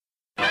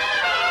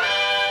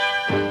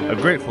A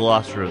great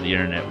philosopher of the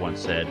internet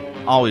once said,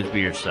 always be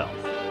yourself.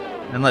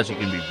 Unless you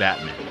can be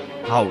Batman,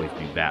 always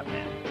be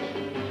Batman.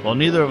 While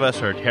neither of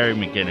us are Terry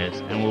McGinnis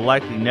and will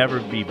likely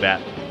never be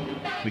Batman,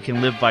 we can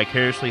live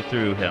vicariously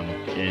through him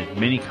in his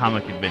many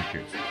comic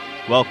adventures.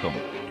 Welcome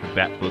to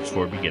Bat Books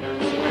for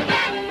Beginners.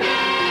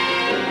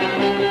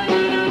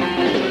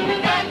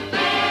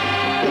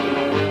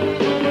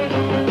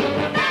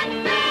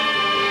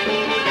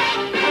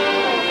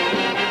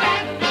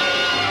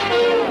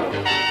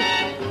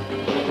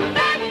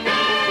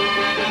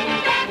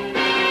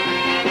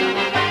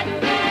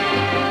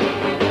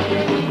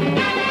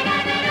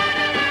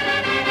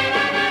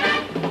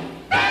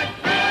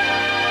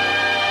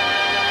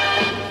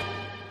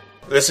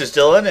 This is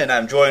Dylan, and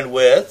I'm joined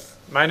with...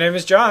 My name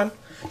is John.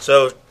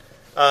 So,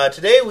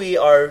 today we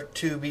are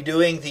to be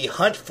doing the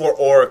Hunt for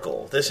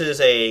Oracle. This is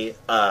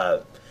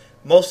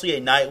mostly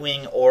a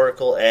Nightwing,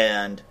 Oracle,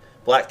 and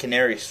Black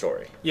Canary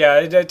story. Yeah,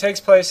 it takes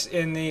place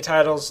in the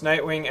titles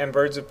Nightwing and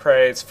Birds of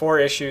Prey. It's 4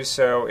 issues,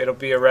 so it'll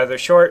be a rather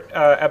short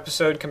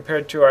episode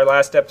compared to our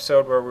last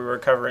episode where we were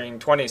covering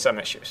 20-some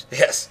issues.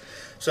 Yes.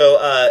 So,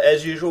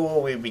 as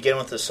usual, we begin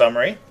with the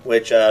summary,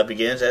 which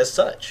begins as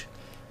such.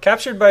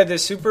 Captured by the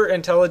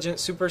super-intelligent,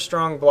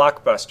 super-strong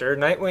Blockbuster,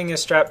 Nightwing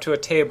is strapped to a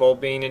table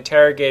being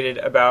interrogated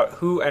about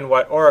who and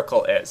what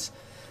Oracle is.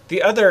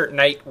 The other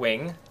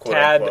Nightwing, Quote,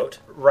 Tad unquote.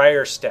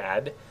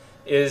 Ryerstad,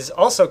 is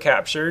also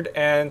captured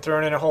and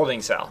thrown in a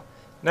holding cell.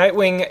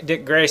 Nightwing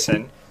Dick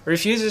Grayson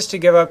refuses to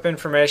give up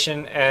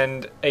information,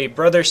 and a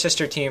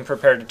brother-sister team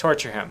prepare to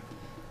torture him.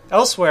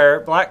 Elsewhere,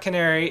 Black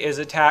Canary is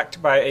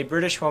attacked by a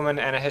British woman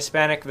and a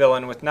Hispanic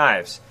villain with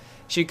knives.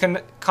 She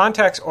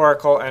contacts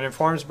Oracle and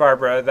informs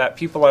Barbara that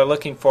people are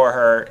looking for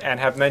her and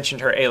have mentioned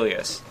her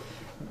alias.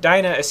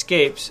 Dinah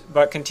escapes,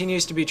 but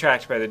continues to be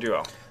tracked by the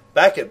duo.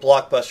 Back at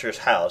Blockbuster's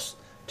house,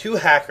 2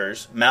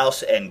 hackers,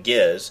 Mouse and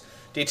Giz,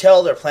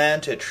 detail their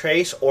plan to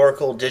trace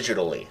Oracle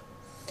digitally.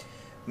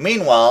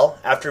 Meanwhile,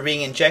 after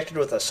being injected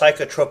with a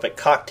psychotropic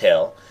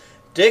cocktail,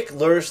 Dick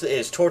lures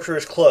his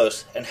torturers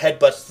close and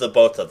headbutts the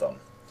both of them.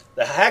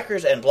 The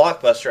hackers and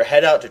Blockbuster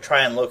head out to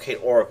try and locate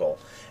Oracle,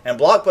 and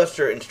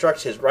Blockbuster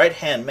instructs his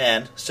right-hand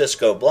man,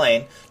 Cisco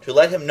Blaine, to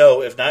let him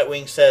know if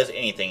Nightwing says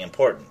anything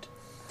important.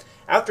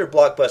 After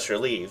Blockbuster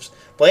leaves,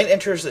 Blaine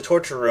enters the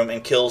torture room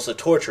and kills the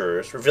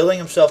torturers, revealing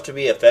himself to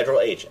be a federal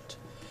agent.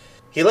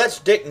 He lets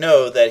Dick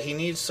know that he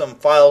needs some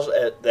files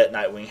that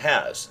Nightwing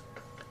has.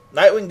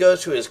 Nightwing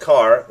goes to his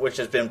car, which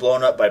has been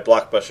blown up by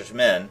Blockbuster's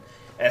men,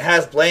 and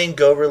has Blaine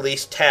go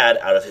release Tad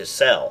out of his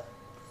cell.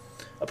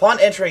 Upon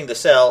entering the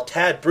cell,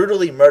 Tad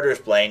brutally murders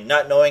Blaine,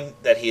 not knowing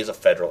that he is a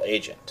federal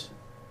agent.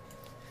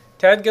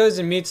 Tad goes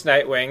and meets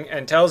Nightwing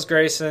and tells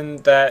Grayson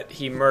that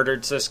he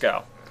murdered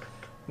Cisco.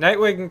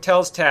 Nightwing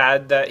tells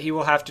Tad that he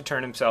will have to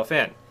turn himself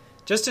in.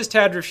 Just as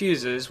Tad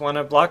refuses, one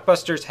of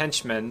Blockbuster's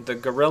henchmen, the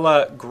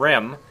gorilla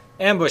Grim,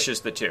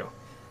 ambushes the two.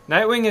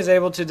 Nightwing is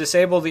able to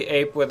disable the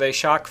ape with a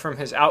shock from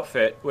his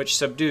outfit, which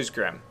subdues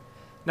Grim.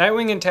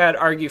 Nightwing and Tad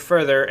argue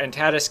further, and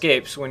Tad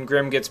escapes when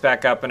Grim gets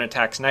back up and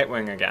attacks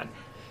Nightwing again.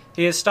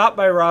 He is stopped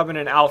by Robin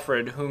and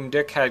Alfred, whom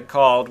Dick had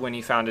called when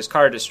he found his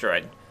car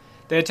destroyed.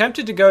 They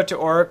attempted to go to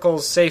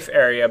Oracle's safe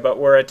area, but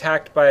were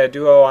attacked by a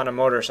duo on a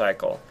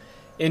motorcycle.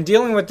 In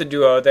dealing with the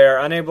duo, they are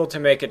unable to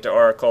make it to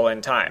Oracle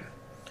in time.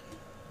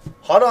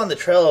 Hot on the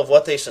trail of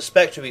what they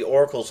suspect to be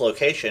Oracle's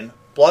location,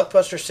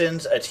 Blockbuster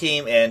sends a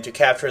team in to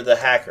capture the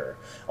hacker,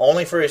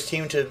 only for his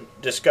team to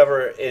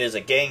discover it is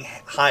a gang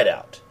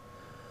hideout.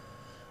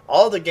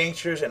 All of the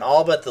gangsters and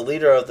all but the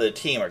leader of the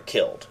team are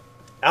killed.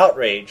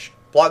 Outraged,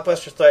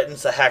 Blockbuster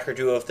threatens the hacker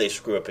duo if they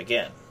screw up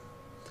again.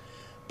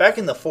 Back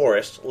in the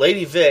forest,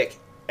 Lady Vic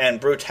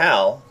and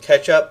Brutal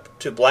catch up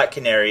to Black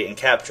Canary and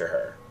capture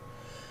her.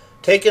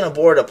 Taken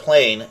aboard a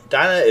plane,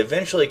 Dinah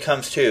eventually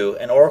comes to,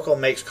 and Oracle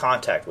makes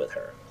contact with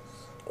her.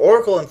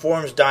 Oracle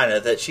informs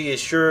Dinah that she is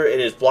sure it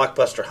is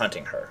Blockbuster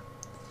hunting her.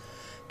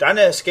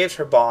 Dinah escapes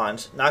her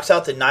bonds, knocks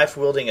out the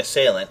knife-wielding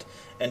assailant,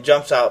 and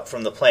jumps out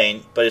from the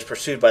plane, but is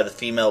pursued by the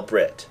female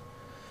Brit.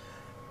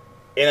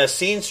 In a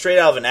scene straight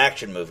out of an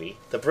action movie,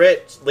 the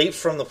Brit leaps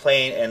from the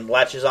plane and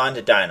latches on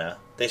to Dinah.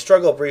 They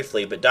struggle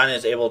briefly, but Dinah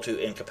is able to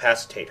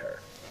incapacitate her.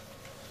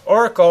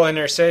 Oracle, in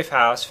her safe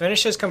house,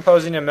 finishes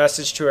composing a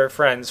message to her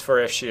friends for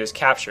if she is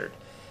captured,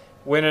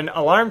 when an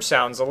alarm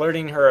sounds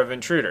alerting her of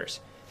intruders.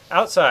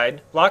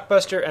 Outside,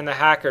 Blockbuster and the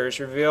hackers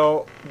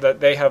reveal that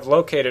they have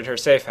located her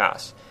safe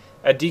house,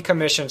 a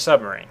decommissioned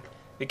submarine.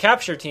 The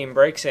capture team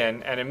breaks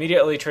in and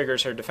immediately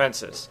triggers her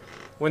defenses.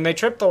 When they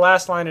trip the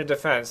last line of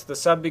defense, the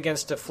sub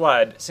begins to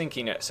flood,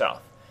 sinking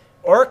itself.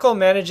 Oracle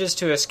manages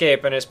to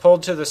escape and is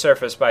pulled to the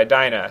surface by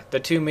Dinah, the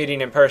two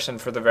meeting in person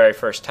for the very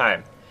first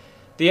time.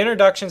 The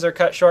introductions are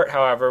cut short,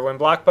 however, when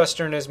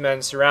Blockbuster and his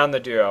men surround the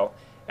duo,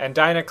 and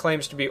Dinah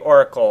claims to be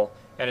Oracle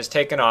and is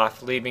taken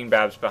off, leaving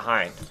Babs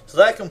behind. So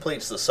that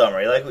completes the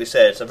summary. Like we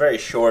said, it's a very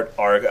short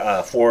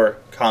arc, 4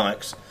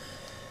 comics.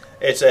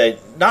 It's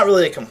not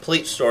really a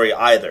complete story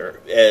either,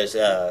 as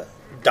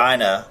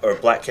Dinah, or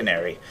Black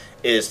Canary,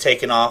 is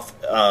taken off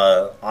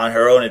on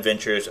her own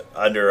adventures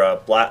under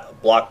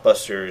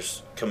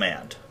Blockbuster's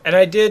command. And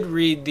I did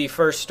read the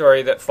first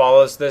story that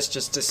follows this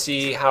just to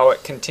see how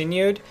it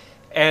continued,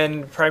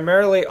 and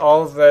primarily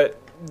all that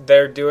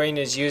they're doing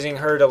is using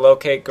her to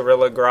locate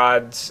Gorilla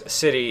Grodd's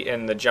city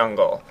in the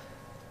jungle.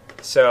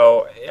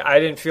 So I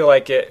didn't feel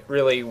like it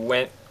really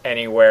went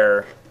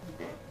anywhere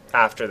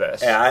after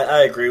this. Yeah,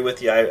 I agree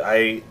with you.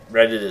 I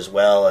read it as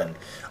well, and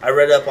I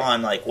read up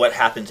on like what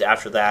happens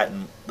after that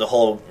and the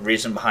whole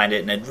reason behind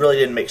it, and it really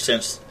didn't make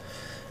sense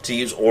to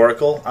use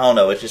Oracle. I don't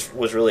know, it just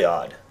was really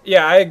odd.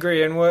 Yeah, I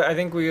agree, and I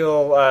think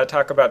we'll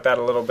talk about that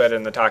a little bit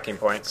in the talking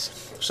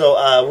points. So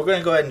we're going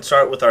to go ahead and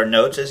start with our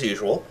notes as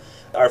usual.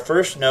 Our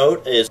first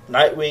note is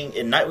Nightwing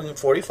in Nightwing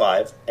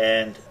 45,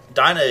 and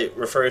Dinah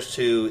refers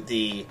to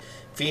the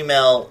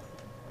female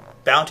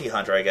bounty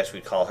hunter, I guess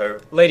we'd call her,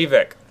 Lady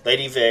Vic,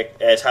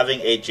 as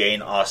having a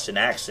Jane Austen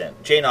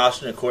accent. Jane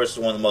Austen, of course, is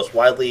one of the most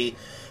widely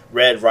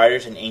read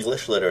writers in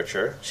English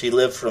literature. She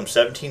lived from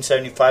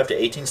 1775 to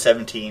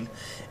 1817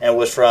 and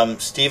was from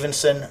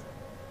Steventon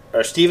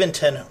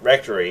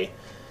Rectory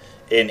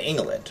in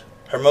England.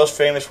 Her most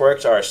famous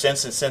works are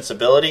Sense and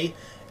Sensibility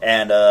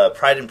and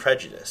Pride and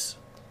Prejudice.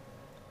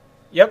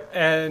 Yep,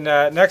 and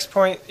next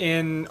point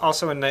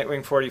also in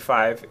Nightwing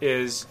 45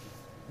 is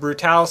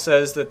Brutal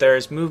says that there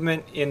is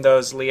movement in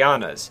those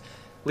lianas.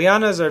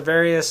 Lianas are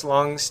various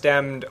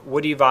long-stemmed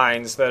woody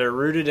vines that are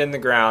rooted in the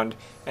ground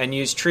and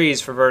use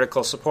trees for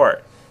vertical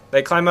support.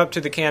 They climb up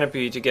to the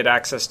canopy to get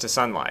access to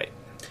sunlight.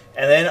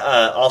 And then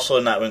also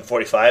in Nightwing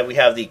 45 we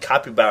have the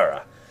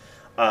capybara,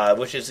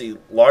 which is the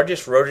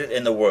largest rodent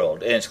in the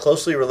world, and it's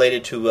closely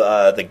related to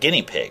the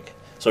guinea pig.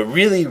 So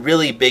really,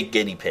 really big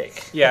guinea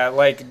pig. Yeah,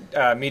 like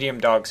medium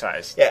dog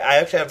size. Yeah, I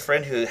actually have a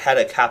friend who had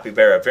a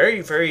capybara.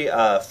 Very, very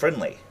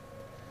friendly.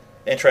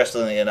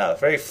 Interestingly enough,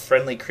 very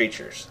friendly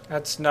creatures.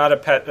 That's not a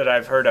pet that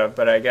I've heard of,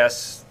 but I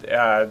guess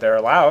they're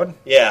allowed.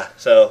 Yeah,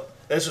 so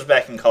this was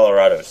back in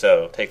Colorado,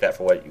 so take that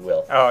for what you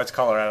will. Oh, it's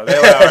Colorado. They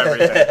allow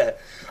everything.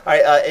 All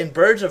right, in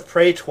Birds of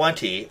Prey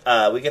 20,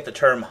 we get the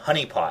term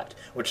honeypot,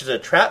 which is a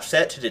trap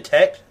set to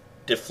detect,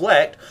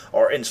 deflect,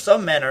 or in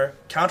some manner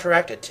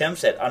counteract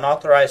attempts at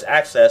unauthorized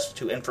access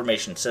to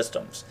information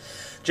systems.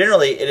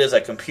 Generally, it is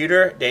a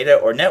computer, data,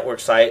 or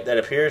network site that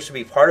appears to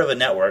be part of a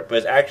network, but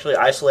is actually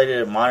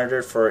isolated and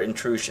monitored for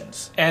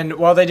intrusions. And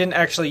while they didn't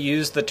actually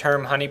use the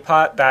term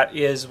honeypot, that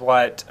is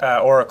what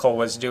Oracle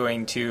was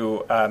doing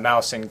to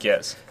Mouse and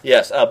Giz.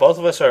 Yes, both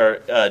of us are,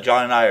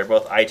 John and I are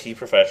both IT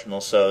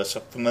professionals, so it's a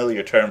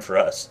familiar term for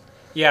us.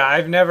 Yeah,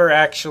 I've never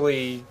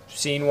actually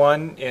seen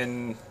one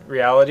in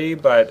reality,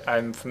 but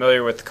I'm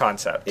familiar with the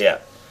concept. Yeah.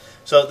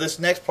 So this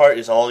next part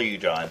is all you,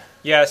 John.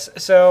 Yes,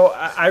 so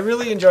I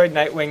really enjoyed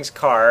Nightwing's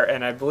car,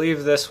 and I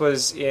believe this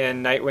was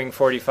in Nightwing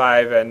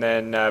 45 and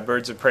then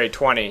Birds of Prey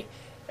 20.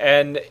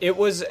 And it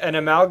was an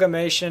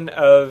amalgamation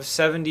of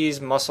 70s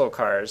muscle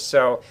cars.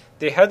 So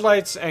the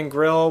headlights and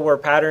grille were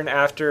patterned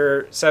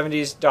after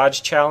 70s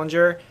Dodge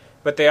Challenger,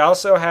 but they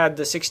also had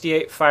the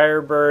 68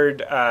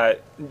 Firebird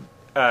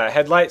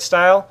headlight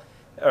style,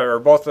 or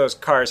both of those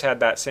cars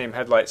had that same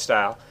headlight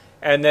style.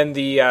 And then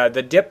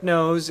the dip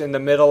nose in the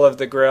middle of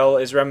the grille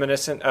is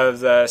reminiscent of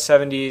the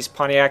 70s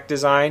Pontiac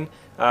design.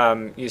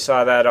 You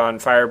saw that on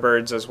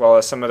Firebirds as well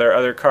as some of their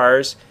other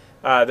cars.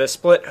 The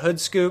split hood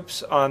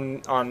scoops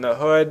on the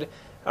hood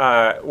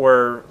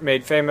were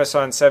made famous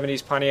on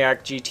 70s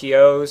Pontiac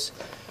GTOs.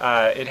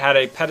 It had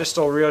a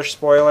pedestal rear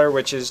spoiler,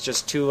 which is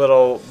just two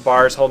little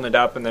bars holding it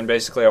up and then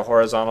basically a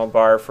horizontal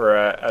bar for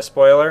a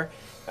spoiler.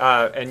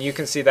 And you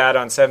can see that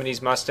on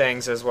 70s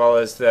Mustangs as well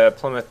as the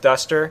Plymouth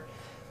Duster.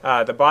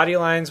 The body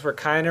lines were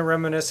kind of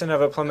reminiscent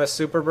of a Plymouth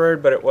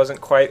Superbird, but it wasn't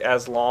quite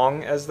as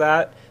long as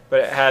that. But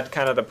it had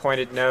kind of the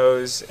pointed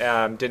nose,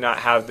 did not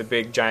have the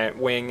big giant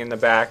wing in the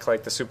back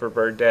like the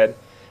Superbird did.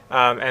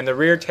 And the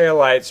rear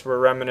taillights were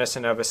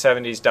reminiscent of a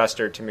 70s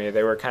Duster to me.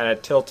 They were kind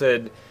of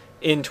tilted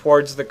in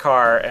towards the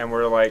car and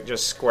were like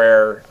just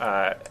square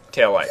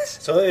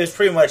taillights. So it was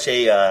pretty much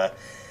an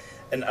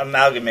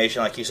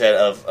amalgamation, like you said,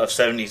 of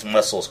 70s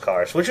muscles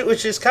cars,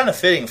 which is kind of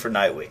fitting for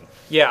Nightwing.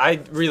 Yeah, I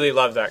really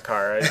love that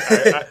car.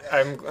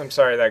 I'm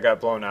sorry that got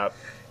blown up.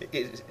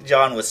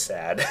 John was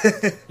sad.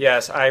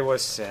 Yes, I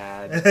was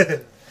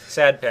sad.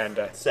 Sad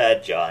panda.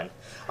 Sad John.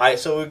 All right,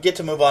 so we get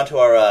to move on to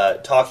our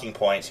talking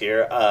points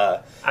here.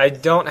 I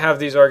don't have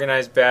these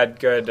organized bad,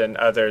 good, and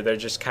other. They're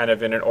just kind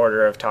of in an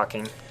order of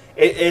talking.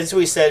 As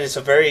we said, it's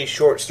a very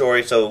short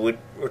story, so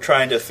we're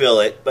trying to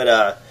fill it.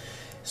 But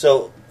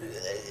so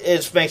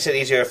it makes it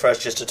easier for us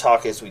just to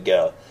talk as we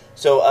go.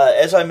 So,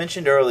 as I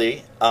mentioned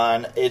early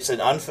on, it's an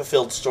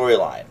unfulfilled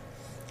storyline.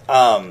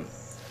 And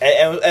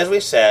as we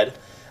said,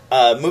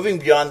 moving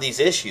beyond these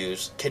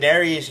issues,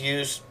 Canary is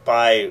used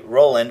by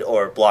Roland,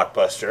 or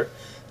Blockbuster,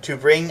 to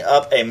bring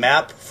up a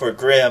map for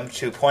Grimm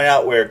to point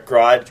out where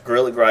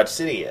Gorilla Grodd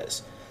City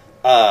is.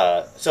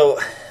 So,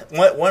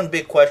 one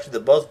big question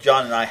that both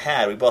John and I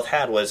had,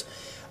 was,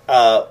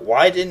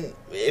 why didn't,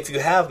 if you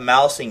have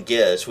Mouse and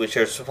Giz, which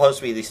are supposed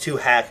to be these two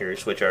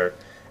hackers, which are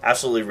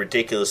absolutely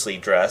ridiculously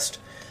dressed,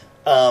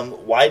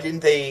 Why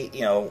didn't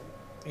they,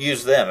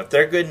 use them? If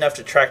they're good enough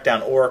to track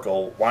down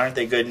Oracle, why aren't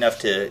they good enough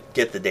to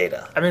get the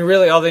data? I mean,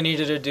 really, all they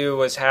needed to do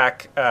was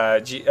hack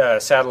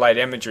satellite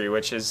imagery,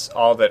 which is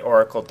all that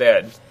Oracle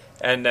did,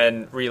 and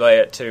then relay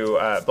it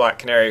to Black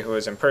Canary, who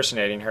was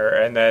impersonating her,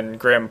 and then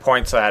Grimm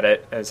points at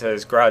it and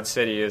says, Grodd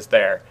City is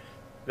there.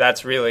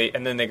 That's really,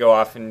 and then they go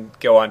off and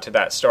go on to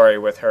that story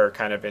with her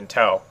kind of in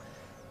tow.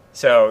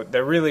 So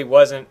there really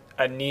wasn't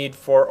a need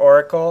for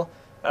Oracle.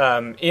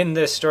 In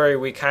this story,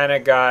 we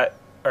got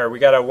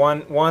a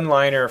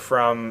one-liner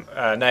from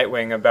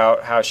Nightwing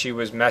about how she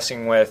was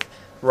messing with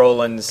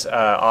Roland's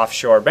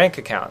offshore bank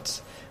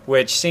accounts,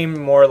 which seemed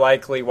more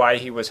likely why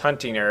he was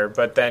hunting her.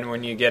 But then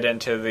when you get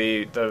into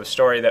the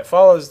story that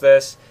follows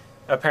this,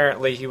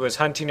 apparently he was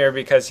hunting her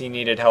because he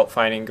needed help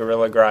finding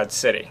Gorilla Grodd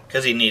City.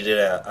 Because he needed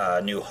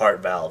a new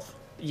heart valve.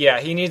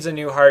 Yeah, he needs a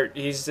new heart.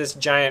 He's this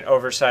giant,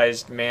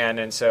 oversized man,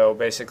 and so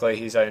basically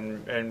he's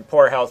in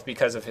poor health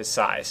because of his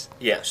size.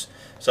 Yes.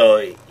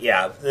 So,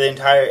 yeah, the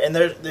entire... And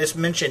there's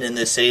mentioned in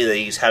this city that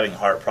he's having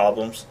heart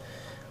problems.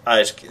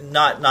 It's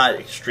not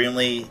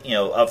extremely,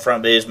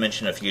 upfront, but it is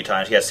mentioned a few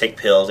times. He has to take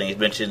pills, and he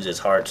mentions his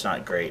heart's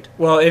not great.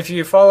 Well, if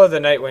you follow the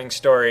Nightwing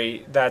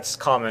story, that's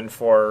common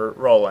for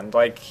Roland.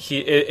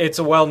 It's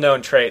a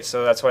well-known trait,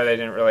 so that's why they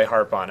didn't really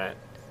harp on it.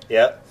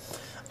 Yep.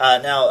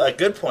 Now, a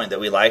good point that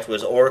we liked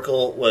was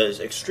Oracle was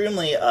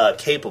extremely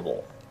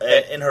capable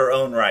in her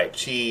own right.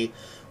 She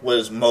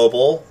was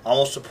mobile,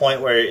 almost to the point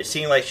where it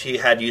seemed like she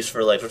had use for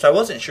her legs, which I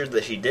wasn't sure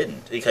that she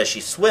didn't, because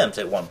she swims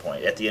at one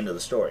point at the end of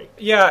the story.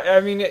 Yeah, I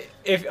mean,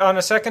 if on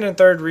a second and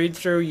third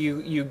read-through,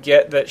 you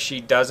get that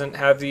she doesn't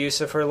have the use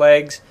of her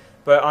legs,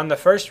 but on the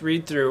first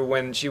read-through,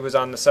 when she was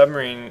on the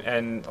submarine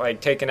and,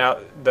 taking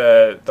out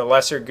the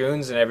lesser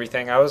goons and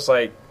everything, I was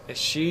like, has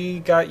she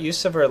got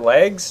use of her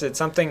legs? Did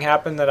something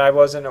happen that I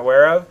wasn't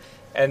aware of?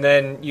 And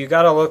then you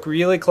got to look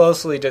really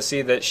closely to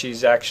see that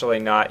she's actually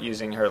not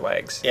using her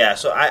legs. Yeah,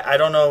 so I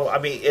don't know. I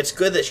mean, it's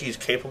good that she's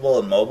capable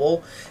and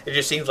mobile. It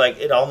just seems like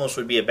it almost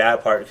would be a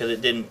bad part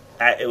because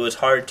it was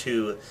hard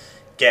to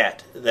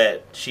get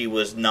that she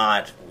was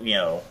not,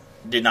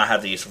 did not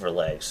have the use of her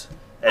legs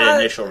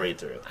at initial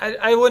read-through.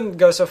 I wouldn't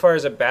go so far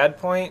as a bad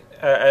point.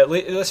 At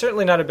least,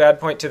 certainly not a bad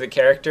point to the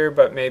character,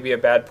 but maybe a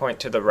bad point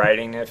to the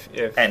writing. If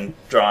and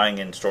drawing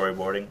and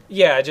storyboarding.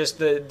 Yeah, just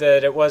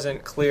that it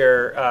wasn't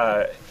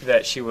clear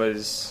that she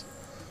was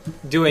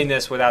doing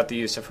this without the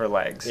use of her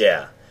legs.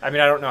 Yeah. I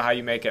mean, I don't know how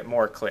you make it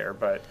more clear,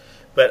 but...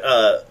 But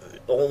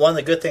one of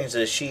the good things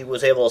is she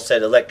was able to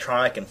set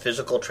electronic and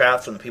physical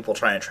traps from the people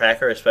trying to track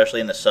her,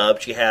 especially in the sub.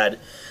 She had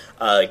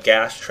a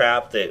gas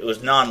trap that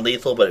was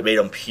non-lethal, but it made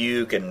them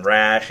puke and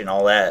rash and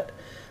all that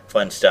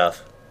fun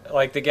stuff.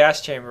 Like the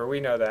gas chamber, we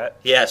know that.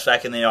 Yeah, it's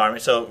back in the Army.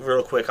 So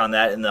real quick on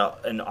that,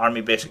 in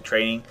Army basic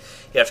training,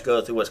 you have to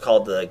go through what's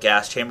called the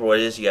gas chamber. What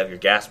it is, you have your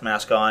gas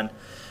mask on.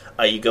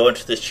 You go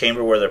into this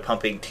chamber where they're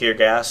pumping tear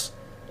gas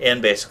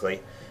in,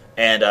 basically.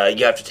 And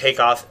you have to take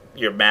off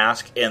your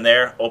mask in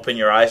there, open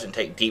your eyes, and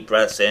take deep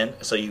breaths in.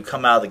 So you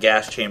come out of the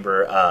gas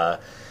chamber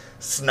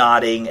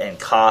snotting and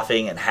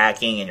coughing and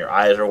hacking, and your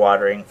eyes are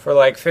watering.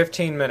 For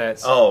 15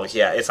 minutes. Oh,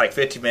 yeah, it's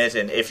 15 minutes.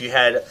 And if you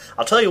had,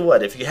 I'll tell you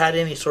what, if you had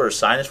any sort of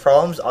sinus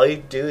problems, all you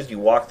do is you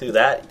walk through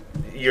that,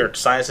 your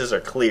sinuses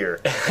are clear.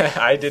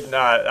 I did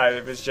not.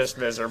 I was just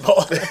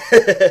miserable.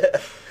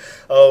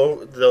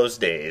 Oh, those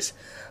days.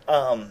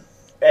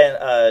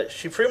 And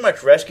she pretty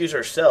much rescues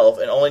herself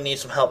and only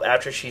needs some help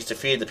after she's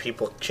defeated the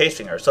people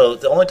chasing her. So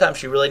the only time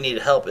she really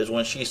needed help is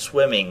when she's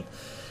swimming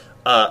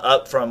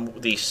up from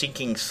the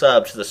sinking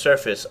sub to the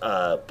surface.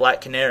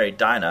 Black Canary,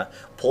 Dinah,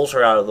 pulls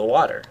her out of the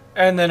water.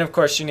 And then, of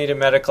course, she needed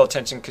medical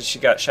attention because she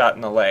got shot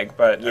in the leg.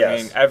 But, yes.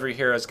 I mean, every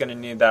hero is going to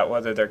need that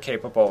whether they're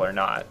capable or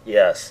not.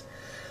 Yes.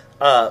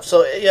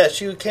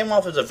 She came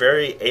off as a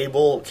very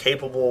able,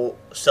 capable,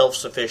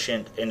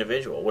 self-sufficient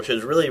individual, which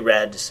is really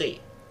rad to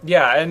see.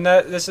 Yeah, and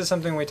this is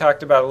something we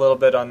talked about a little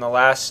bit on the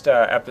last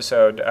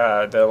episode,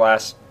 the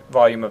last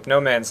volume of No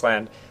Man's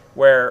Land,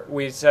 where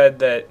we said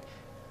that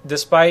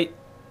despite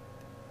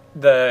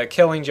the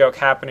Killing Joke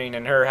happening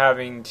and her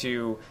having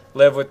to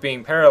live with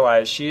being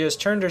paralyzed, she has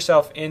turned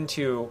herself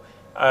into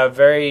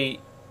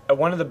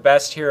one of the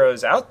best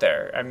heroes out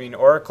there. I mean,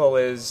 Oracle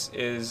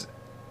is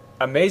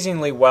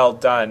amazingly well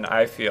done,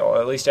 I feel,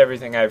 at least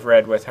everything I've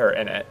read with her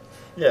in it.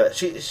 Yeah,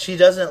 she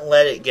doesn't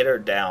let it get her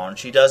down.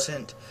 She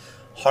doesn't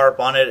harp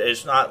on it.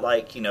 It's not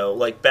like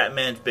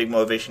Batman's big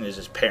motivation is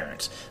his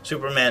parents.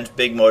 Superman's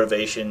big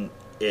motivation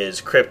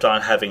is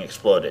Krypton having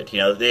exploded.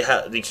 They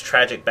have these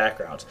tragic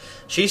backgrounds.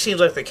 She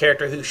seems like the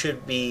character who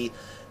should be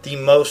the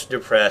most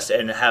depressed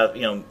and have,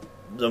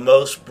 the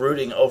most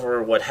brooding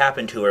over what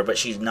happened to her, but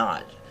she's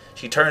not.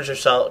 She turns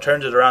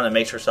it around and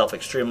makes herself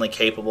extremely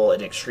capable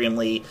and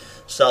extremely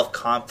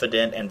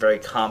self-confident and very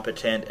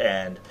competent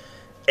and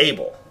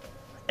able.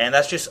 And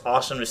that's just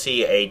awesome to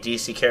see a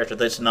DC character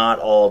that's not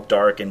all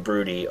dark and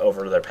broody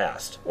over their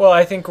past. Well,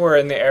 I think we're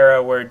in the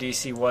era where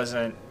DC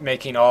wasn't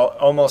making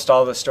almost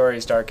all the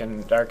stories dark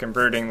and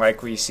brooding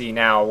like we see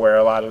now, where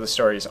a lot of the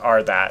stories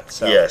are that.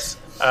 So, yes.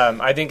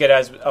 I think it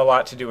has a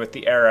lot to do with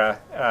the era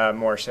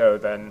more so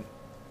than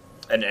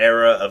An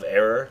era of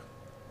error?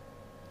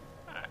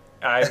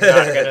 I'm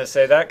not going to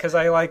say that because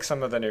I like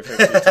some of the New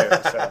 52.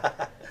 So.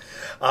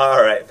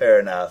 All right, fair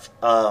enough.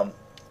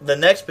 The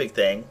next big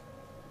thing.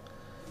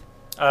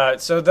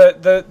 So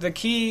the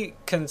key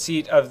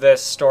conceit of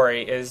this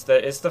story is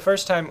that it's the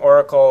first time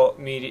Oracle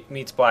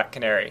meets Black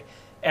Canary.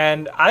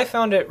 And I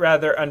found it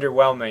rather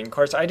underwhelming. Of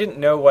course, I didn't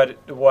know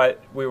what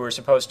we were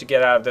supposed to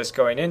get out of this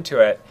going into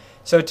it.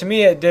 So to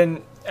me, it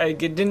didn't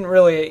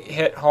really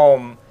hit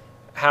home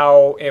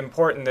how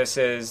important this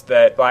is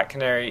that Black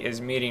Canary is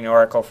meeting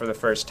Oracle for the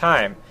first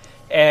time.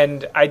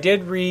 And I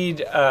did read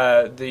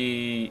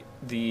the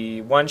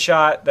one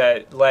shot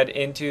that led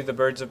into the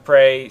Birds of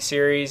Prey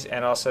series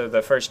and also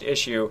the first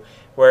issue,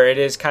 where it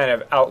is kind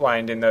of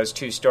outlined in those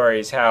two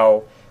stories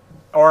how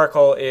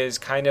Oracle is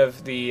kind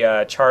of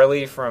the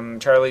Charlie from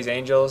Charlie's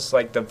Angels,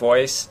 like the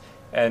voice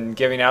and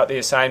giving out the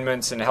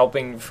assignments and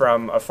helping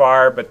from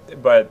afar,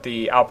 but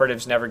the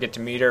operatives never get to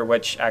meet her,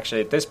 which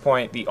actually at this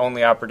point the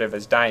only operative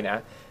is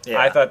Dinah. Yeah.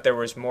 I thought there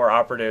was more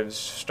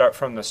operatives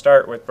from the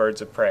start with Birds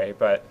of Prey,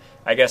 but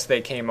I guess they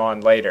came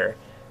on later.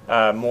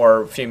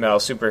 More female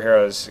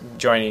superheroes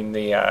joining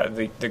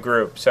the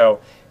group. So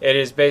it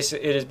is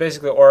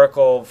basically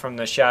Oracle from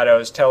the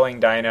shadows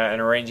telling Dinah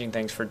and arranging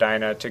things for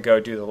Dinah to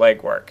go do the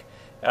legwork.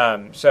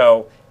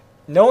 So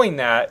knowing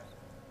that,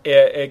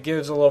 it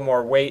gives a little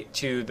more weight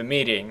to the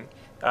meeting,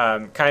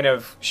 kind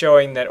of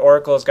showing that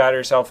Oracle's got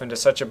herself into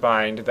such a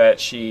bind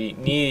that she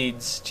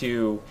needs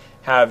to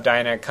have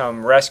Dinah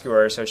come rescue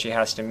her, so she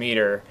has to meet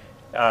her.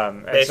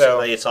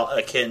 Basically, it's all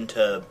akin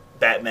to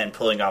Batman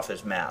pulling off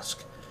his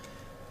mask.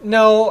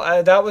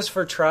 No, that was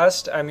for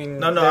trust. I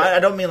mean, I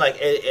don't mean like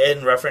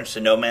in reference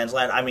to No Man's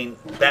Land. I mean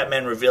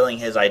Batman revealing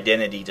his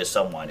identity to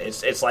someone.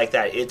 It's like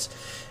that.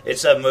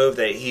 It's a move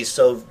that he's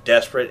so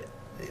desperate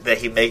that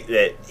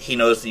he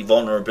knows the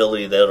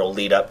vulnerability that'll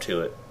lead up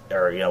to it,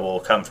 or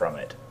will come from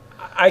it.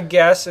 I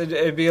guess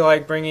it'd be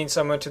like bringing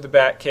someone to the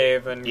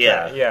Batcave, and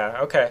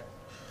okay.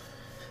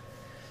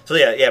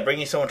 So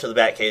bringing someone to the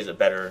Batcave is a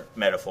better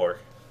metaphor.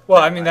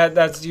 Well, I mean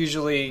that's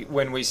usually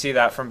when we see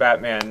that from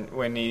Batman,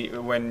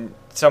 when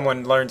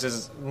someone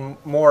learns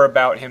more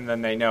about him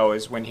than they know,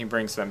 is when he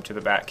brings them to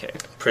the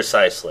Batcave.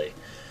 Precisely.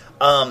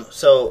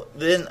 So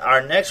then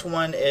our next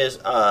one is...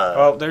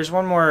 well, there's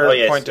one more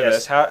point to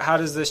this. How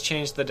does this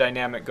change the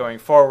dynamic going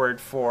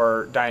forward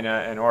for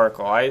Dinah and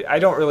Oracle? I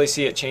don't really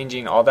see it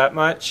changing all that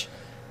much.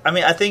 I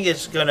mean, I think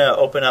it's going to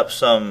open up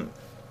some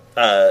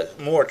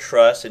more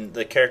trust in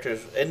the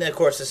characters. And, of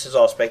course, this is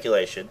all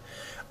speculation.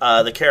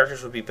 The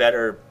characters would be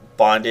better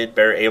bonded,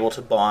 better able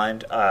to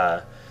bond.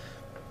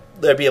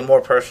 There'd be a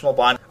more personal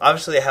bond.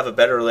 Obviously, they have a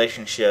better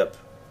relationship,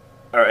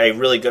 or a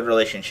really good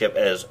relationship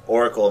as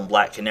Oracle and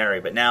Black Canary,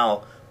 but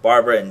now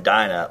Barbara and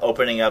Dinah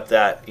opening up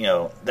that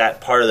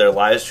that part of their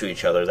lives to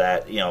each other,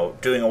 that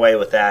doing away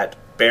with that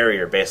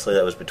barrier basically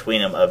that was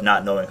between them of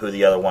not knowing who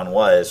the other one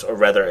was, or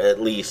rather at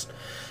least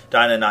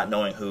Dinah not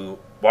knowing who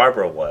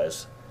Barbara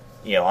was,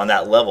 on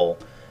that level.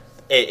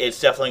 It's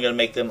definitely going to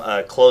make them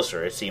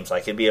closer. It seems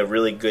like it'd be a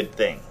really good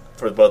thing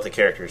for both the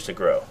characters to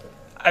grow.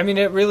 I mean,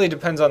 it really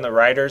depends on the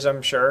writers,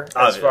 I'm sure,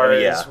 as far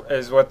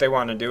as what they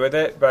want to do with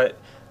it. But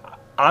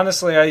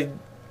honestly,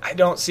 I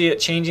don't see it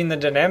changing the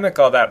dynamic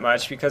all that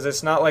much, because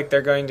it's not like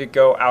they're going to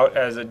go out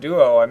as a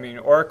duo. I mean,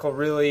 Oracle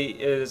really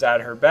is at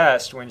her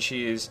best when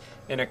she's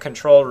in a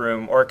control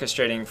room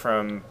orchestrating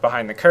from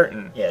behind the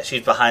curtain. Yeah,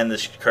 she's behind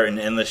the curtain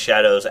in the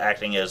shadows,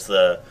 acting as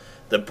the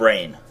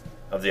brain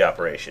of the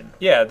operation.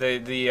 Yeah,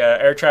 the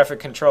air traffic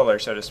controller,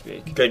 so to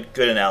speak. Good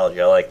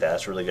analogy. I like that.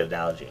 That's a really good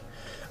analogy.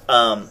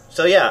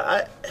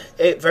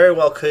 It very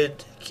well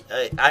could.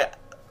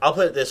 I'll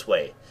put it this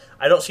way: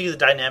 I don't see the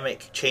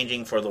dynamic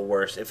changing for the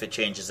worse if it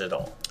changes at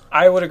all.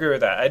 I would agree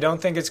with that. I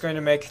don't think it's going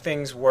to make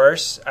things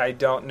worse. I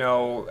don't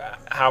know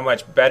how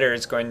much better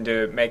it's going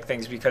to make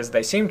things, because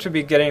they seem to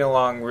be getting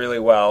along really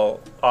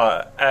well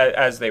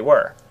as they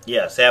were.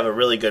 Yes, they have a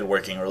really good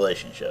working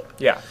relationship.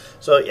 Yeah.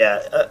 So,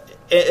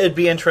 it'd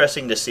be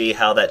interesting to see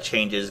how that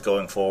changes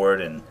going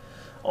forward and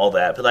all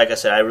that. But like I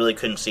said, I really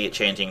couldn't see it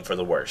changing for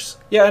the worse.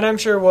 Yeah, and I'm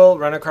sure we'll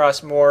run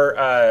across more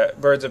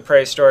Birds of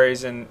Prey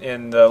stories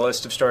in the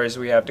list of stories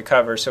we have to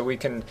cover, so we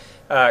can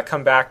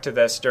come back to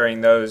this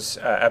during those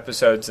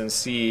episodes and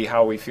see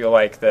how we feel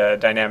like the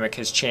dynamic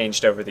has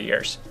changed over the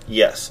years.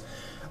 Yes.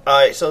 All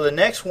right, so the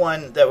next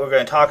one that we're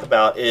going to talk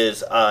about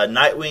is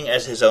Nightwing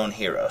as his own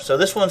hero. So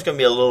this one's going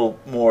to be a little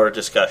more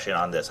discussion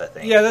on this, I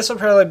think. Yeah, this will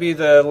probably be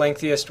the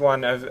lengthiest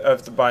one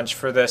of the bunch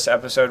for this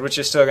episode, which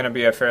is still going to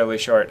be a fairly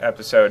short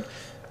episode.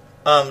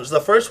 So the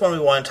first one we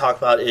want to talk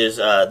about is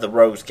the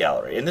Rogues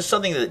Gallery. And this is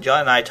something that John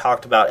and I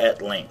talked about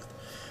at length.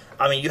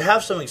 I mean, you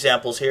have some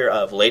examples here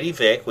of Lady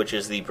Vic, which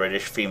is the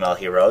British female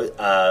hero.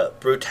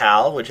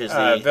 Brutale, which is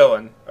the...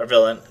 villain. Or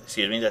villain.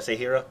 Excuse me, did I say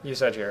hero? You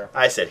said hero.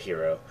 I said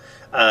hero.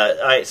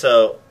 Alright,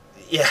 so...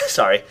 Yeah,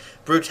 sorry.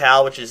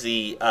 Brutale, which is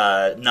the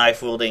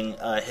knife-wielding,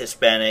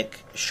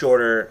 Hispanic,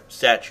 shorter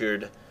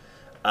statured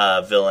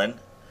villain.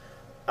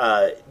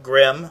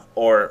 Grim,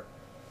 or...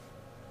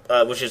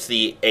 which is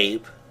the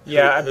ape.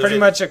 Yeah, pretty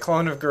much a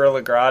clone of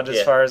Gorilla Grodd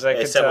as far as I could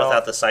tell. Except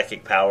without the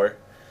psychic power.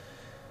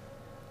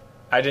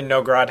 I didn't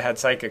know Grodd had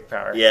psychic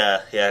power.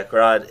 Yeah,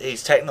 Grodd.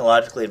 He's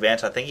technologically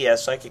advanced. I think he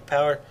has psychic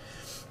power.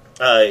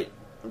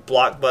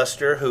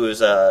 Blockbuster, who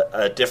is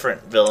a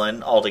different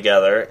villain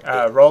altogether.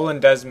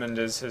 Roland Desmond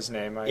is his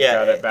name. I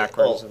got it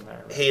backwards in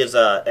there. He is,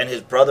 and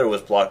his brother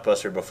was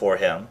Blockbuster before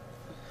him.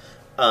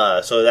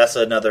 So that's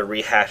another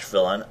rehashed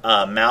villain.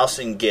 Mouse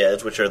and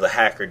Giz, which are the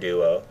hacker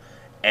duo,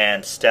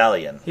 and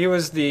Stallion. He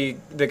was the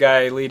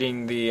guy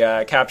leading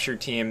the capture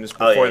teams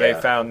before they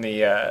found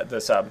the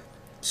sub.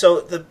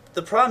 So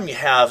the problem you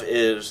have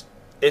is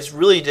it's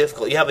really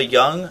difficult. You have a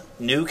young,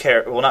 new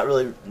character. Well, not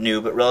really new,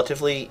 but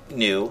relatively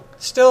new.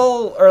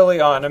 Still early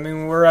on. I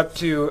mean, we're up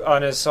to,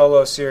 on his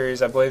solo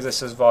series, I believe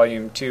this is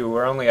volume 2,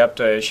 we're only up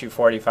to issue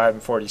 45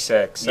 and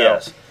 46. So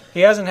yes. He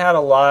hasn't had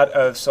a lot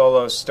of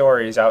solo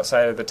stories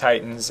outside of the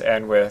Titans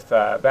and with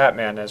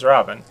Batman as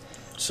Robin.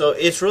 So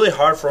it's really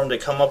hard for him to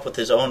come up with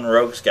his own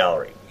rogues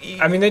gallery.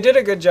 I mean, they did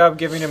a good job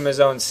giving him his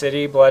own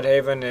city.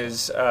 Bloodhaven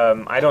is,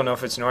 I don't know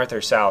if it's north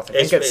or south. I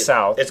think it's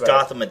south. It's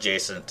Gotham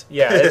adjacent.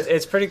 Yeah,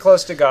 it's pretty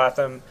close to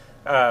Gotham.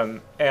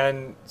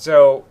 And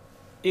so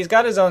he's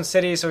got his own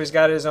city, so he's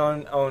got his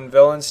own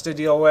villains to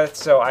deal with.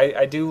 So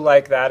I do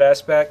like that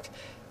aspect.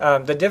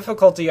 The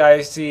difficulty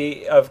I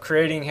see of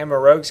creating him a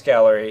rogues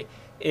gallery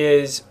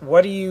is,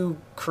 what do you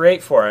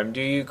create for him?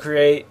 Do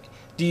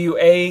you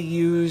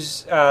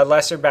use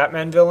lesser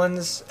Batman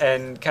villains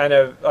and kind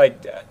of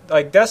like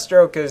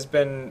Deathstroke has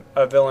been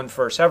a villain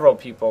for several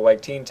people,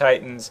 like Teen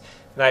Titans,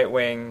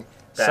 Nightwing,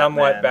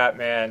 somewhat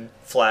Batman,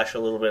 Flash a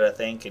little bit, I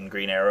think, and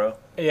Green Arrow.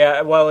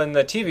 Yeah, well, in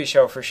the TV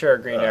show for sure,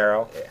 Green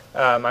Arrow.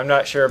 Yeah. I'm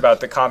not sure about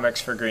the comics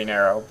for Green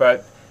Arrow,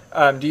 but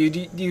do you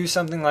do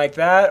something like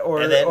that,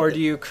 or do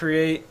you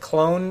create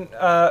clones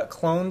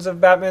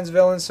of Batman's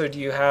villains? So do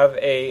you have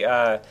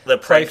a the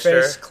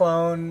Clayface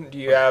clone? Do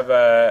you have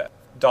a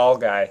doll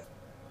guy?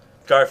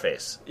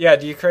 Scarface. Yeah,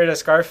 do you create a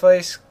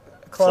Scarface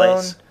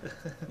clone?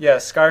 Yeah,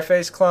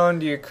 Scarface clone.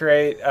 Do you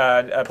create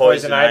a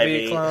Poison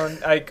Ivy clone?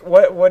 Like,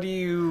 what do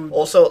you...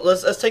 Also,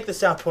 let's take this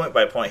down point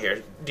by point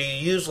here. Do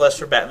you use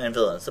lesser Batman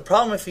villains? The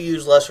problem if you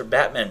use lesser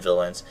Batman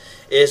villains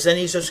is then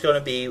he's just going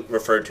to be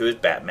referred to as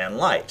Batman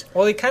Light.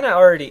 Well, he kind of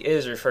already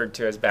is referred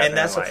to as Batman Light. And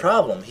that's the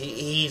problem.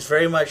 He's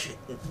very much...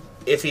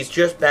 If he's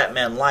just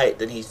Batman Light,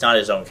 then he's not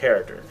his own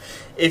character.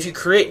 If you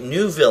create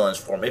new villains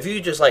for him, if you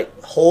just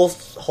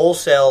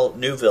wholesale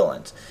new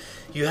villains,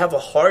 you have a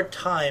hard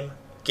time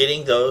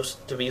getting those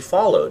to be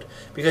followed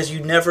because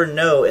you never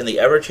know in the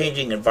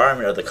ever-changing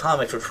environment of the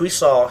comics, which we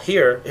saw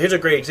here. Here's a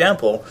great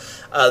example.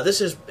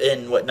 This is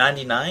in,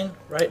 99,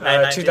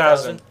 right?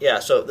 2000. Yeah,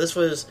 so this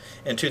was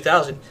in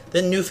 2000.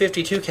 Then New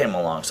 52 came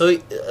along. So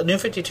New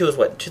 52 was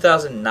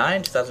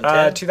 2009,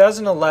 2010?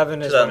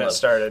 2011 is when it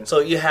started. So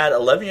you had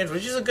 11 years,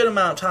 which is a good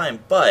amount of time,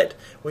 but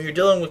when you're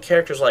dealing with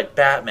characters like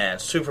Batman,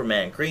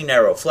 Superman, Green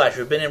Arrow, Flash,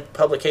 who've been in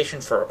publication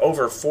for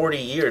over 40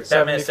 years,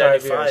 Batman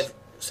 75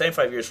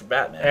 75 years for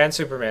Batman. And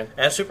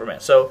Superman.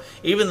 So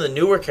even the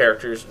newer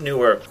characters,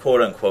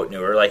 quote-unquote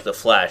newer, like the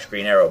Flash,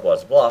 Green Arrow, blah,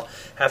 blah, blah,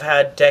 have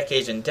had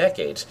decades and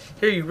decades.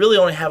 Here you really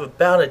only have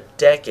about a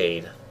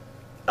decade,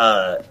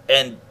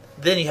 and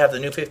then you have the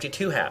New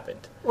 52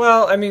 happened.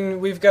 Well, I mean,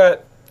 we've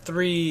got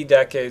 3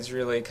 decades,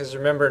 really, because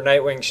remember,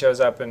 Nightwing shows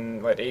up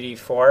in,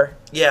 84?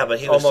 Yeah, but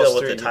he was still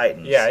with the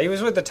Titans. Yeah, he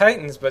was with the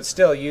Titans, but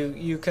still,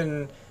 you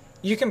can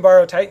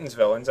borrow Titans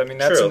villains. I mean,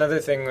 that's True. Another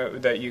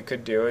thing that you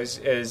could do is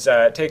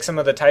take some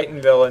of the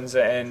Titan villains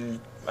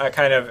and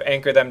kind of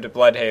anchor them to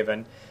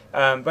Bloodhaven.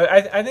 But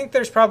I think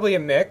there's probably a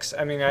mix.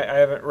 I mean, I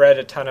haven't read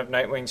a ton of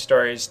Nightwing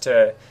stories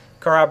to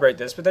corroborate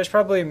this, but there's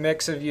probably a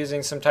mix of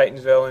using some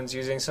Titans villains,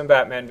 using some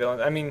Batman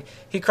villains. I mean,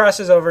 he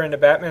crosses over into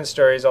Batman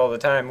stories all the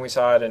time. We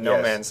saw it in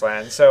No Man's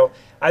Land. So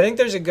I think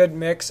there's a good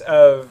mix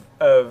of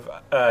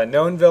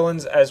known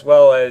villains as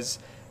well as...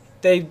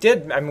 They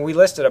did, I mean, we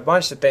listed a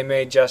bunch that they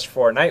made just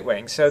for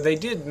Nightwing, so they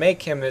did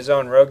make him his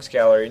own rogues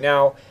gallery.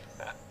 Now,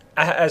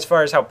 as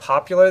far as how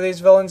popular these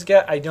villains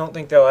get, I don't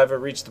think they'll ever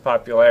reach the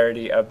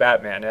popularity of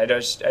Batman. I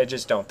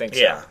just don't think so.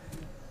 Yeah.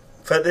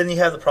 But then you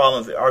have the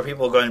problem of, are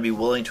people going to be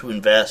willing to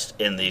invest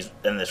in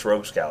this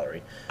rogues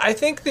gallery? I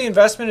think the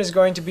investment is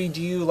going to be,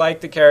 do you like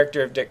the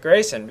character of Dick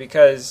Grayson?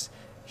 Because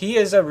he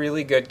is a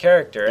really good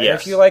character. And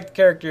if you like the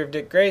character of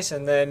Dick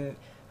Grayson, then...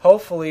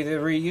 hopefully, the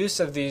reuse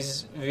of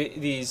these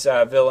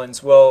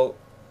villains will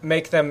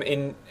make them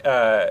in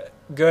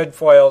good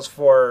foils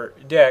for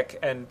Dick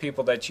and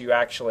people that you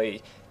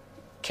actually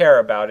care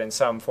about in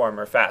some form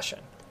or fashion.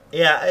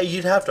 Yeah,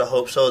 you'd have to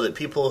hope so, that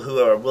people who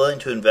are willing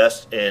to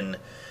invest in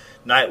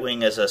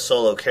Nightwing as a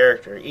solo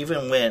character,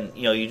 even when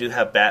you do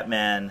have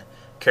Batman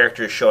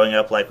characters showing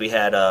up, like we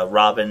had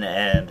Robin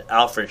and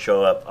Alfred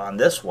show up on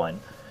this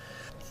one.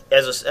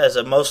 As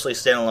a mostly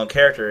standalone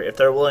character, if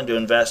they're willing to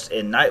invest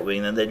in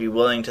Nightwing, then they'd be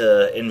willing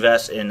to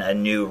invest in a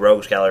new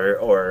rogues gallery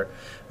or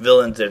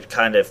villains that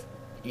kind of,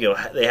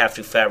 they have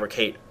to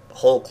fabricate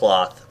whole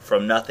cloth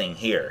from nothing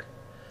here.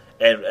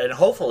 And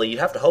hopefully, you'd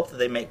have to hope that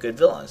they make good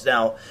villains.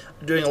 Now,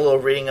 doing a little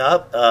reading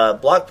up,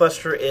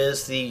 Blockbuster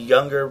is the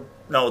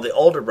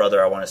older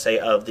brother, I want to say,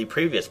 of the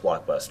previous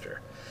Blockbuster.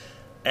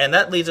 And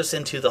that leads us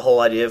into the whole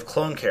idea of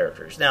clone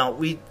characters. Now,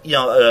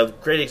 a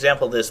great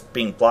example of this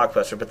being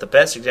Blockbuster, but the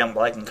best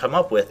example I can come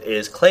up with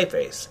is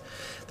Clayface.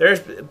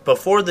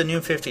 Before the New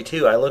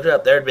 52, I looked it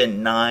up, there had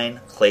been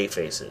 9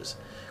 Clayfaces.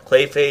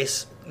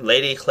 Clayface,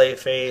 Lady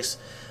Clayface,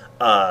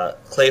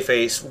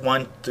 Clayface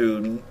 1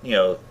 through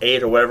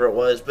 8 or whatever it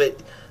was.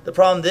 But the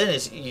problem then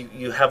is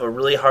you have a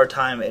really hard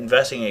time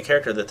investing in a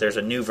character that there's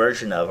a new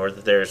version of, or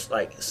that there's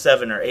like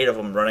 7 or 8 of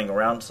them running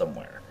around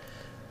somewhere.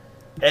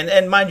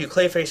 And mind you,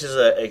 Clayface is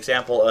an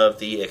example of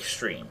the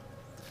extreme.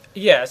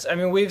 Yes, I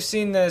mean, we've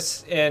seen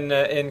this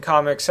in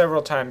comics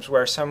several times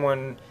where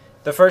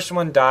the first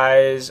one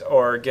dies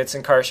or gets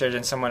incarcerated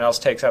and someone else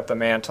takes up the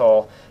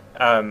mantle.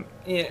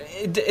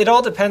 It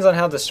all depends on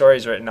how the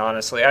story's written,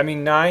 honestly. I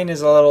mean, 9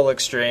 is a little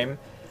extreme,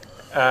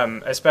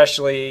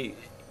 especially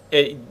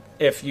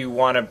if you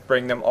want to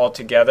bring them all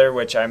together,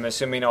 which I'm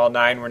assuming all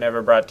 9 were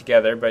never brought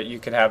together, but you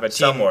could have a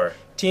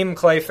Team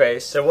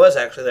Clayface. There was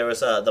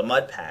the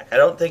Mud Pack. I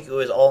don't think it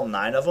was all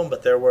 9 of them,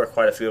 but there were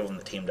quite a few of them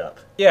that teamed up.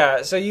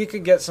 Yeah, so you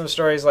could get some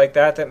stories like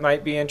that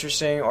might be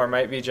interesting or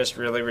might be just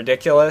really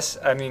ridiculous.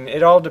 I mean,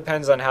 it all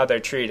depends on how they're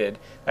treated.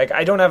 Like,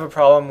 I don't have a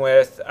problem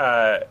with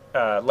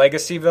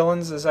legacy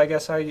villains, is I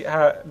guess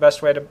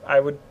best way I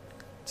would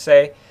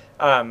say,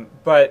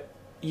 but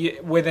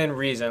within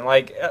reason.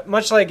 Like,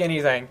 much like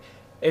anything,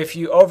 if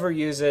you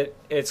overuse it,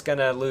 it's going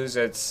to lose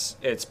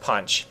its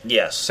punch.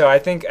 Yes. So I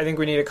think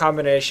we need a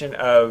combination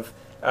of...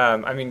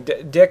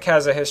 Dick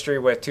has a history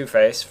with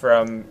Two-Face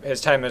from his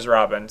time as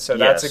Robin, so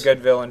that's a good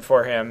villain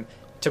for him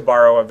to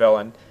borrow a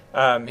villain.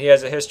 He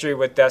has a history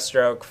with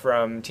Deathstroke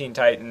from Teen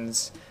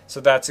Titans, so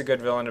that's a good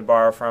villain to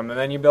borrow from. And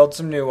then you build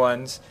some new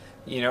ones,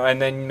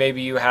 and then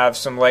maybe you have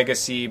some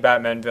legacy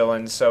Batman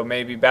villains, so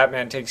maybe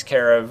Batman takes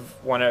care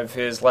of one of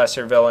his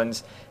lesser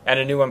villains, and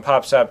a new one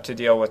pops up to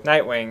deal with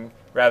Nightwing,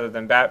 rather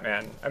than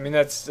Batman. I mean,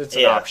 it's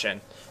an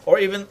option. Or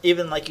even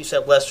like you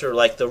said, Lester,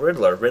 like the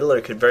Riddler.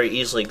 Riddler could very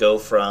easily go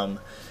from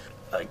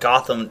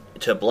Gotham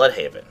to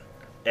Bloodhaven,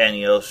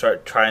 and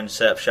start trying to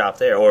set up shop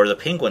there. Or the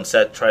Penguin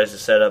tries to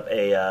set up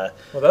a.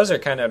 Well, those are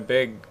kind of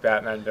big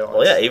Batman villains.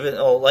 Well, yeah,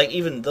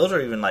 even those are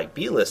even like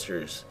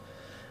B-listers.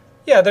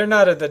 Yeah, they're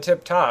not at the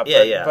tip top.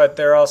 But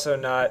they're also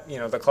not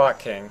the Clock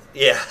King.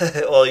 Yeah,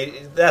 well,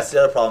 that's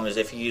the other problem is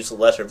if you use the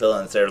lesser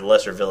villains, they're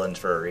lesser villains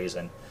for a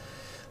reason.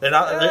 They're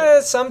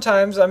not.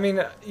 Sometimes, I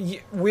mean,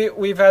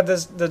 we've had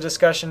the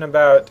discussion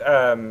about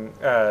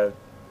the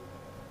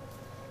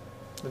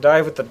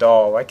Dive with the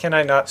Doll. Why can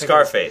I not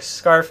think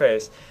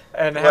Scarface,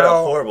 and what a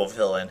horrible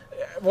villain.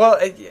 Well,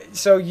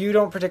 so you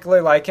don't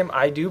particularly like him.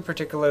 I do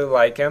particularly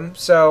like him.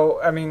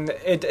 So I mean,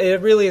 it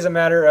really is a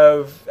matter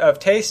of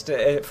taste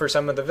for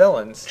some of the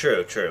villains.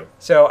 True.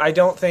 So I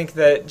don't think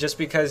that just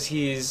because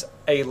he's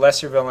a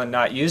lesser villain,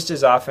 not used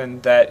as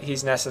often, that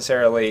he's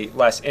necessarily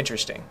less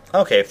interesting.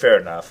 Okay, fair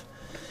enough.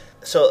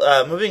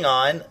 So, moving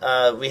on,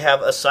 we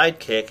have a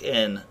sidekick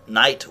in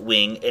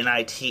Nightwing,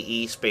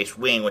 Nite space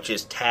wing, which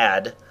is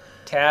Tad.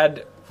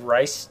 Tad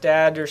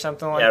Rystad or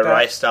something like that?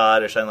 Yeah,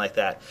 Rystad or something like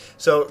that.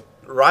 So,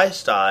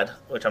 Rystad,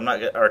 which I'm not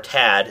going to, or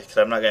Tad, because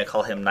I'm not going to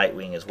call him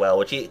Nightwing as well,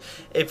 which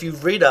if you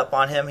read up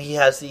on him, he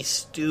has the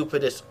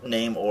stupidest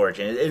name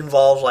origin. It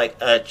involves, like,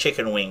 a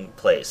chicken wing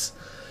place,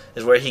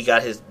 is where he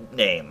got his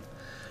name.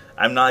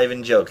 I'm not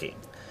even joking.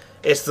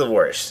 It's the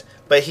worst.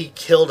 But he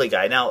killed a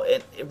guy. Now,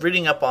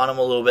 reading up on him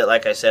a little bit,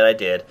 like I said I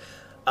did,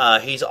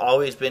 he's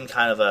always been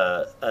kind of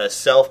a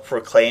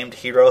self-proclaimed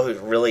hero who's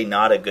really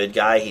not a good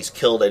guy. He's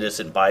killed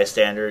innocent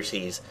bystanders.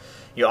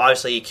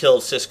 Obviously he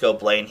killed Cisco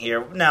Blaine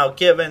here. Now,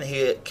 given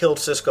he killed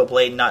Cisco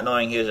Blaine not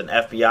knowing he was an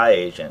FBI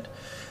agent,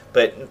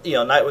 but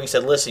Nightwing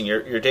said, "Listen,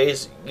 your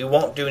days, you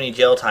won't do any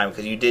jail time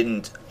because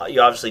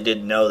you obviously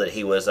didn't know that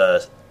he was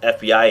a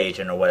FBI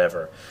agent or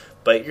whatever."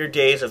 But your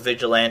days of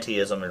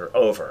vigilantism are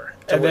over.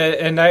 And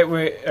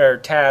Nightwing or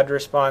Tad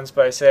responds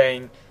by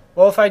saying,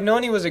 "Well, if I'd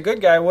known he was a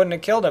good guy, I wouldn't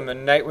have killed him."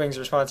 And Nightwing's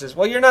response is,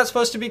 "Well, you're not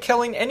supposed to be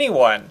killing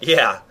anyone."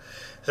 Yeah.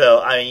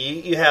 So I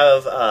mean, you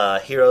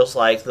have heroes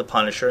like the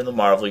Punisher in the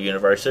Marvel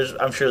universe.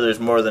 I'm sure there's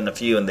more than a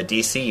few in the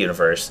DC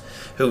universe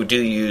who do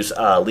use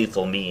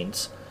lethal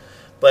means.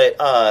 But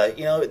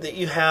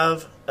you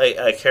have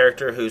a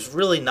character who's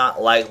really not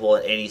likable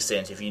in any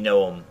sense if you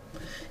know him.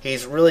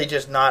 He's really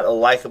just not a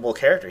likable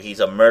character. He's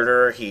a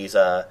murderer. He's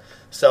a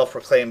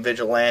self-proclaimed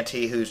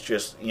vigilante who's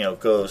just,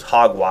 goes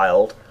hog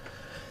wild.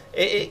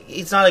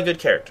 He's not a good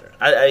character.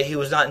 He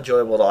was not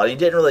enjoyable at all. He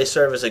didn't really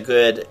serve as a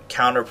good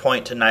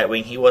counterpoint to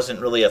Nightwing. He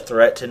wasn't really a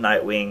threat to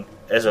Nightwing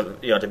as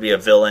to be a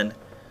villain.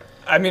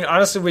 I mean,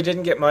 honestly, we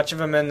didn't get much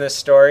of him in this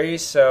story,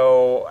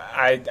 so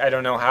I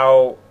don't know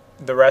how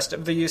the rest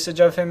of the usage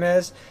of him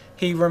is.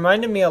 He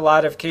reminded me a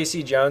lot of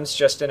Casey Jones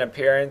just in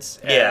appearance.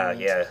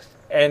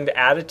 And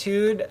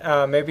attitude,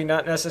 maybe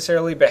not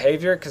necessarily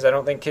behavior, because I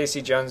don't think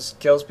Casey Jones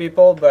kills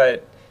people,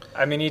 but,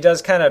 I mean, he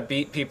does kind of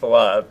beat people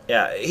up.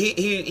 Yeah,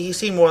 he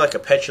seemed more like a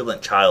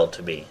petulant child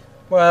to me.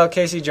 Well,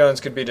 Casey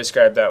Jones could be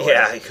described that way.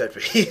 Yeah, he could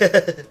be.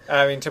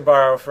 I mean, to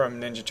borrow from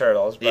Ninja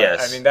Turtles. But,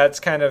 yes. I mean, that's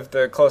kind of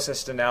the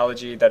closest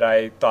analogy that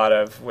I thought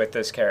of with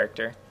this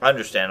character.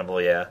 Understandable,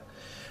 yeah.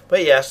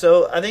 But yeah,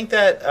 so I think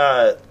that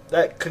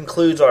that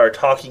concludes our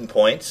talking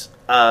points.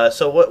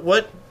 So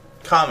what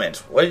comments?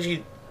 What did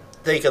you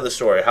think of the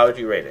story? How would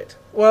you rate it?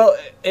 Well,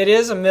 it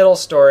is a middle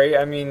story.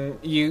 I mean,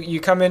 you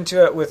come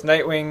into it with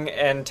Nightwing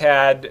and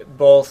Tad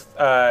both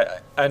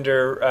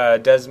under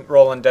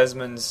Roland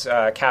Desmond's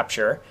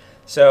capture.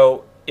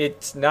 So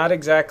it's not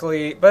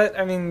exactly... But,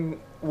 I mean,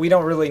 we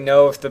don't really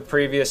know if the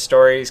previous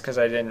stories, because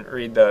I didn't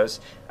read those,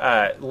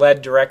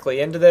 led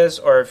directly into this,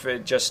 or if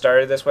it just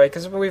started this way.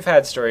 Because we've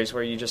had stories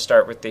where you just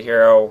start with the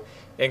hero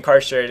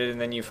incarcerated and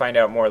then you find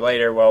out more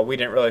later. Well, we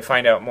didn't really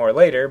find out more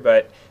later,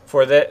 but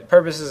for the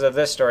purposes of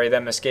this story,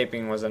 them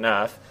escaping was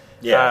enough.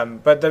 Yeah.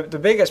 But the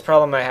biggest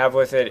problem I have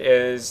with it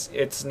is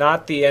it's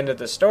not the end of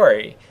the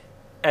story.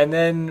 And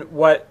then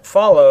what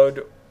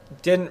followed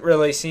didn't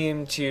really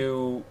seem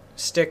to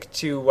stick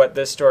to what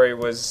this story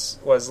was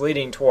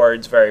leading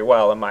towards very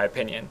well, in my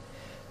opinion.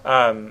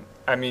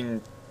 I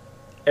mean,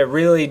 it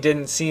really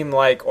didn't seem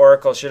like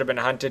Oracle should have been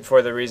hunted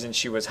for the reason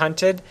she was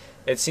hunted.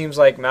 It seems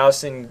like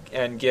Mouse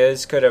and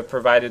Giz could have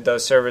provided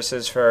those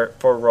services for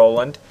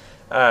Roland,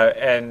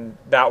 and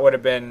that would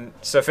have been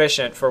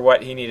sufficient for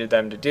what he needed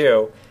them to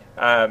do.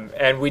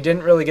 And we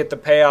didn't really get the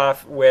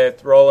payoff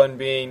with Roland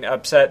being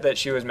upset that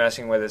she was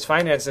messing with his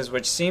finances,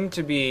 which seemed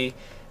to be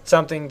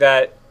something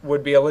that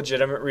would be a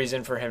legitimate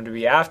reason for him to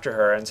be after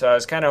her. And so I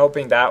was kind of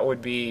hoping that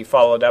would be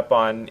followed up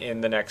on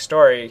in the next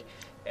story.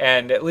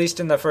 And at least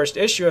in the first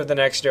issue of the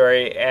next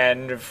story,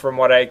 and from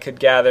what I could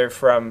gather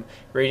from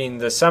reading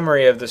the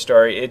summary of the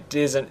story, it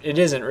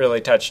isn't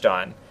really touched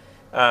on.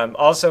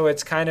 Also,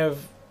 it's kind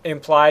of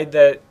implied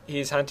that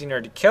he's hunting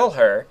her to kill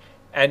her,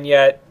 and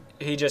yet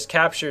he just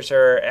captures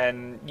her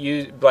and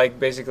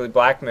basically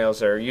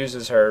blackmails her,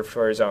 uses her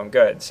for his own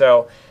good.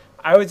 So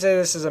I would say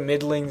this is a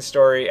middling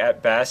story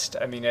at best.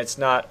 I mean, it's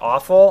not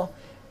awful,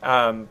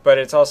 but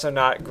it's also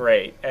not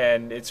great,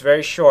 and it's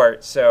very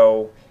short,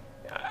 so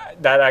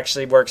that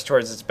actually works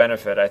towards its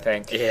benefit, I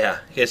think. Yeah,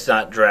 it's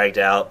not dragged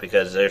out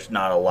because there's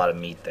not a lot of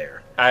meat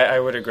there. I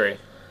would agree.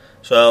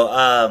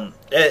 So,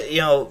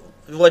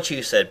 what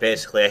you said,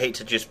 basically, I hate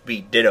to just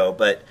be ditto,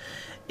 but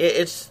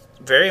it's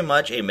very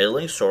much a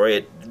middling story.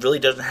 It really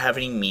doesn't have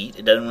any meat.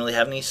 It doesn't really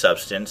have any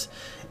substance.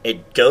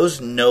 It goes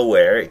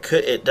nowhere.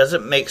 It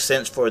doesn't make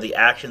sense for the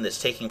action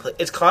that's taking place.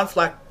 It's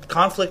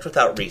conflict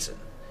without reason,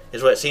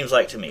 is what it seems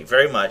like to me,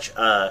 very much.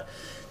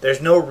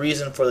 There's no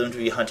reason for them to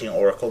be hunting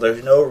Oracle.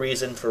 There's no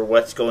reason for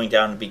what's going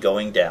down to be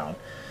going down.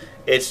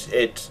 It's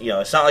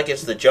not like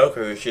it's the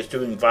Joker who's just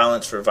doing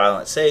violence for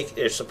violence sake.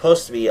 It's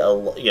supposed to be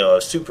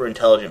a super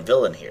intelligent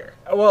villain here.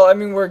 Well, I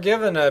mean, we're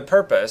given a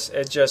purpose.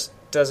 It just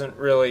doesn't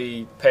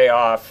really pay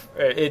off.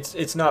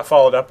 It's not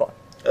followed up on.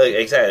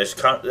 Exactly.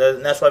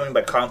 And that's what I mean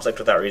by conflict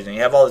without reason. You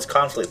have all this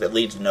conflict that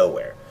leads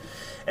nowhere.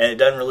 And it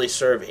doesn't really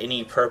serve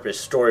any purpose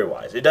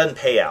story-wise. It doesn't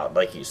pay out,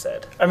 like you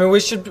said. I mean,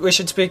 we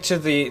should speak to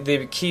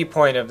the key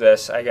point of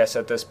this, I guess,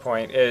 at this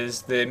point,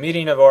 is the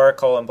meeting of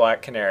Oracle and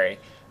Black Canary.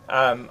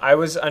 I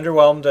was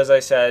underwhelmed, as I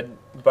said,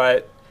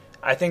 but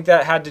I think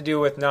that had to do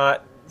with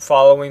not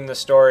following the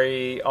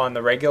story on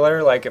the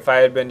regular. Like, if I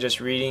had been just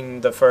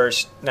reading the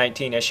first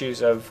 19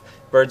 issues of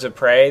Birds of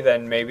Prey,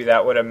 then maybe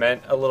that would have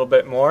meant a little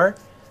bit more.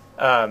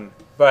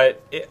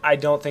 But I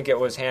don't think it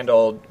was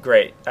handled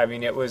great. I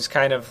mean, it was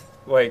kind of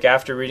like,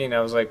 after reading,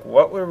 I was like,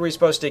 what were we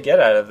supposed to get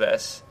out of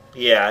this?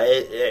 Yeah,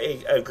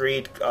 it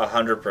agreed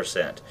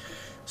 100%.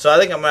 So I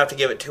think I'm going to have to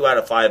give it 2 out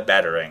of 5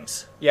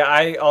 batarangs. Yeah,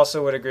 I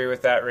also would agree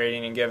with that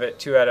rating and give it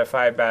 2 out of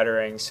 5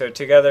 batarangs. So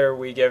together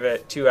we give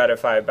it 2 out of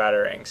 5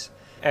 batarangs.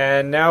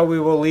 And now we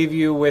will leave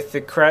you with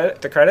the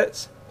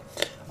credits.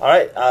 All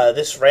right,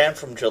 this ran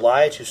from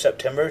July to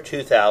September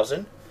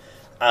 2000.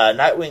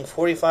 Nightwing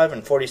 45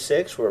 and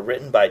 46 were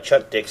written by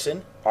Chuck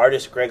Dixon,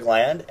 artist Greg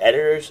Land,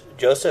 editors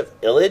Joseph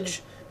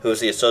Illidge, who is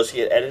the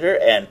associate editor,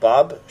 and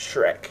Bob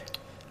Schreck.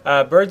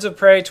 Birds of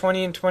Prey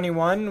 20 and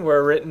 21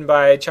 were written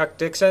by Chuck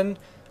Dixon,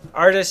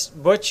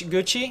 artist Butch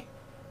Gucci,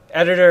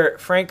 editor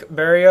Frank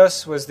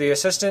Barrios was the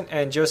assistant,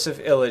 and Joseph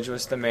Illidge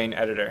was the main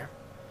editor.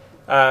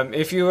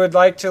 If you would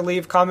like to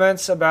leave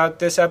comments about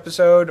this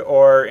episode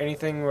or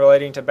anything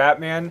relating to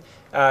Batman,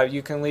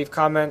 you can leave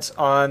comments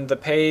on the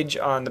page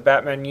on the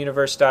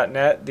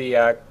BatmanUniverse.net,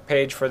 the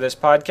page for this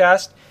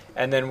podcast,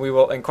 and then we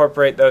will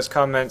incorporate those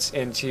comments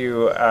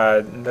into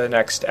the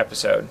next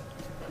episode.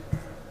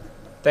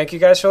 Thank you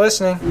guys for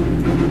listening.